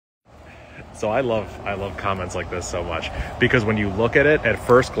So I love comments like this so much, because when you look at it at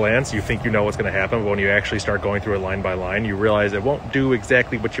first glance, you think you know what's going to happen, but when you actually start going through it line by line, you realize it won't do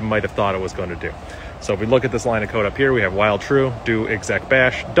exactly what you might have thought it was going to do. So if we look at this line of code up here, we have while true, do exec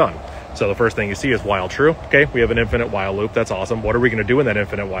bash, done. So the first thing you see is while true. Okay, we have an infinite while loop. That's awesome. What are we going to do in that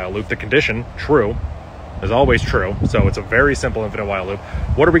infinite while loop? The condition, true, is always true. So it's a very simple infinite while loop.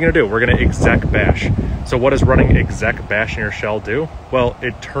 What are we going to do? We're going to exec bash. So what does running exec bash in your shell do? Well,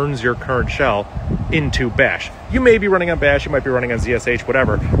 it turns your current shell into bash. You may be running on bash, you might be running on ZSH,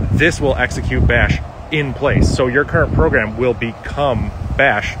 whatever. This will execute bash in place. So your current program will become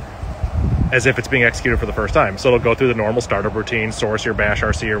bash as if it's being executed for the first time. So it'll go through the normal startup routine, source your bash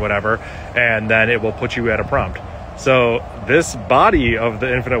RC or whatever, and then it will put you at a prompt. So this body of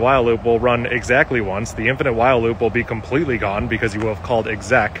the infinite while loop will run exactly once. The infinite while loop will be completely gone because you will have called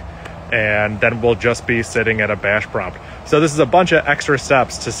exec, and then we'll just be sitting at a bash prompt. So this is a bunch of extra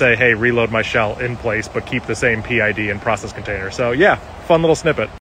steps to say, hey, reload my shell in place, but keep the same PID and process container. So yeah, fun little snippet.